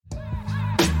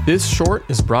This short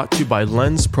is brought to you by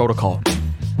Lens Protocol.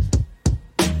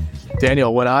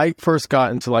 Daniel, when I first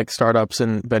got into like startups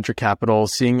and venture capital,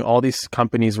 seeing all these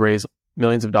companies raise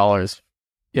millions of dollars,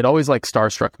 it always like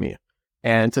starstruck me.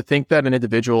 And to think that an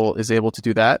individual is able to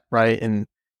do that, right, and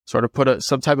sort of put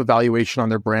some type of valuation on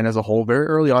their brand as a whole very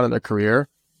early on in their career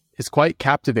is quite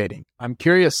captivating. I'm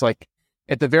curious, like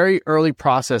at the very early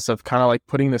process of kind of like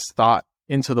putting this thought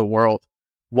into the world,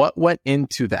 what went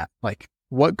into that? Like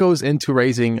what goes into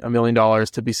raising $1 million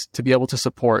to be able to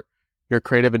support your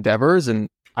creative endeavors? And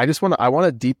I want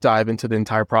to deep dive into the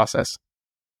entire process.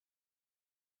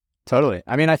 Totally.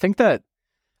 I mean, I think that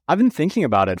I've been thinking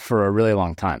about it for a really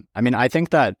long time. I mean, I think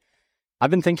that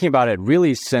I've been thinking about it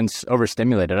really since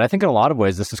Overstimulated. I think in a lot of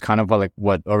ways, this is kind of like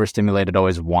what Overstimulated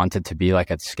always wanted to be like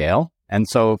at scale. And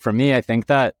so for me, I think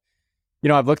that, you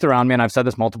know, I've looked around me and I've said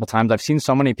this multiple times. I've seen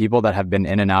so many people that have been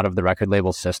in and out of the record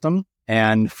label system.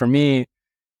 And for me,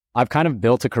 I've kind of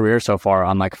built a career so far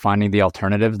on like finding the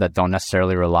alternatives that don't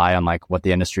necessarily rely on like what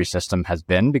the industry system has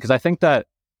been. Because I think that,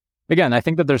 again, I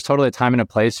think that there's totally a time and a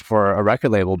place for a record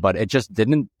label, but it just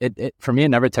didn't, for me, it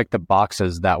never ticked the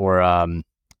boxes that were,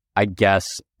 I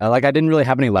guess, like I didn't really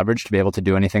have any leverage to be able to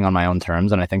do anything on my own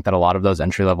terms. And I think that a lot of those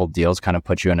entry-level deals kind of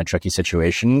put you in a tricky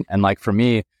situation. And like for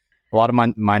me, a lot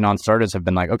of my non-starters have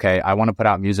been like, okay, I want to put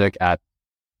out music at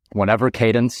whatever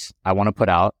cadence I want to put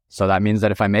out. So that means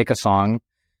that if I make a song,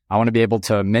 I want to be able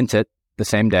to mint it the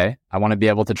same day. I want to be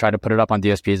able to try to put it up on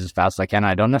DSPs as fast as I can.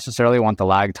 I don't necessarily want the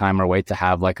lag time or wait to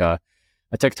have like a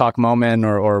TikTok moment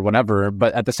or whatever.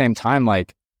 But at the same time,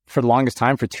 like for the longest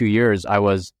time, for 2 years, I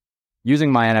was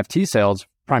using my NFT sales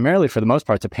primarily for the most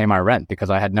part to pay my rent because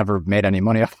I had never made any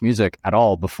money off music at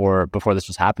all before this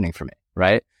was happening for me,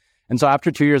 right? And so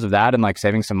after 2 years of that and like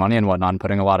saving some money and whatnot and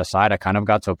putting a lot aside, I kind of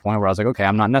got to a point where I was like, okay,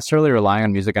 I'm not necessarily relying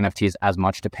on music NFTs as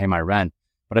much to pay my rent,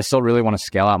 but I still really want to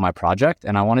scale out my project.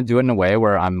 And I want to do it in a way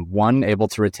where I'm, one, able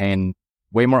to retain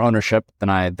way more ownership than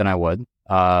I would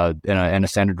in a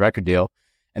standard record deal.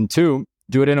 And two,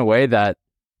 do it in a way that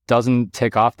doesn't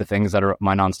take off the things that are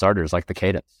my non-starters, like the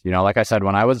cadence. You know, like I said,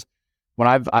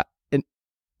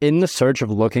 in the search of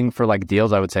looking for like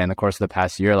deals, I would say in the course of the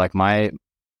past year, like my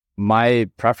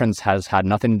preference has had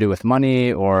nothing to do with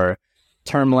money or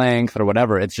term length or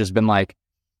whatever. It's just been like,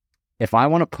 if I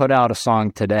want to put out a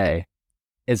song today,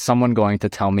 is someone going to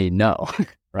tell me no?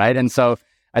 Right. And so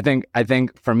I think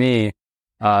for me,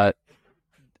 all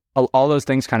those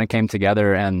things kind of came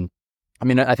together. And I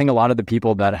mean, I think a lot of the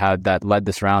people that led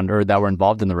this round or that were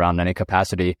involved in the round in any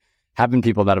capacity have been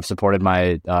people that have supported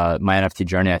my NFT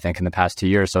journey, I think, in the past 2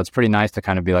 years. So it's pretty nice to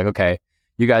kind of be like, okay,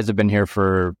 you guys have been here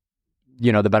for,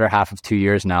 you know, the better half of 2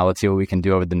 years now. Let's see what we can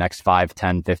do over the next 5,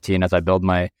 10, 15 as I build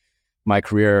my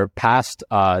career past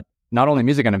not only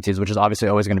music NFTs, which is obviously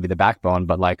always going to be the backbone,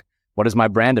 but like, what is my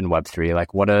brand in Web3? Like,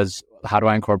 how do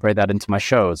I incorporate that into my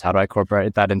shows? How do I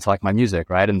incorporate that into like my music,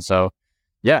 right? And so,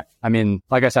 yeah, I mean,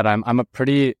 like I said, I'm a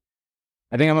pretty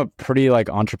like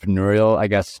entrepreneurial, I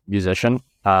guess, musician.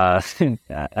 I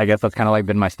guess that's kind of like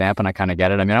been my stamp, and I kind of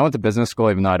get it. I mean, I went to business school,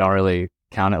 even though I don't really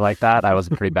count it like that. I was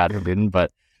a pretty bad student,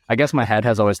 but I guess my head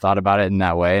has always thought about it in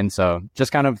that way. And so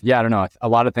just kind of, yeah, I don't know. A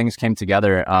lot of things came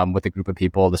together with the group of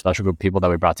people, the special group of people that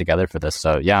we brought together for this.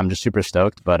 So yeah, I'm just super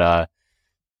stoked, but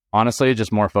honestly,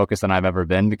 just more focused than I've ever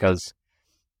been because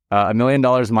 $1 million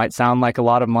might sound like a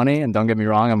lot of money. And don't get me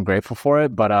wrong, I'm grateful for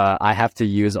it, but I have to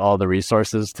use all the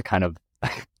resources to kind of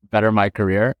better my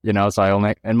career, you know?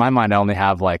 So in my mind, I only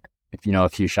have like, a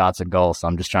few shots at goal. So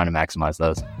I'm just trying to maximize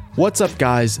those. What's up,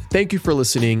 guys? Thank you for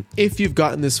listening. If you've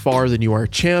gotten this far, then you are a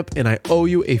champ, and I owe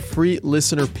you a free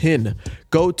listener pin.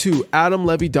 Go to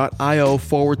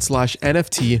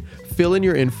adamlevy.io/NFT, fill in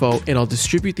your info, and I'll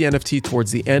distribute the NFT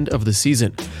towards the end of the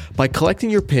season. By collecting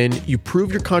your pin, you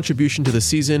prove your contribution to the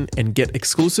season and get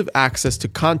exclusive access to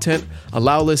content,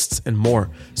 allow lists, and more.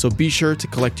 So be sure to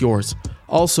collect yours.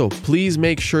 Also, please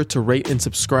make sure to rate and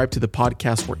subscribe to the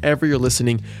podcast wherever you're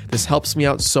listening. This helps me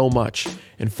out so much.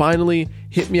 And finally,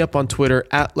 hit me up on Twitter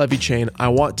 @LevyChain. I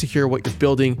want to hear what you're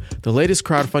building, the latest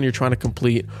crowdfund you're trying to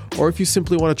complete, or if you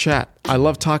simply want to chat. I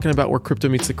love talking about where crypto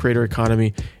meets the creator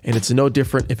economy, and it's no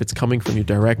different if it's coming from you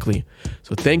directly.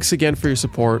 So thanks again for your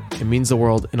support. It means the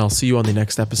world, and I'll see you on the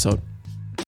next episode.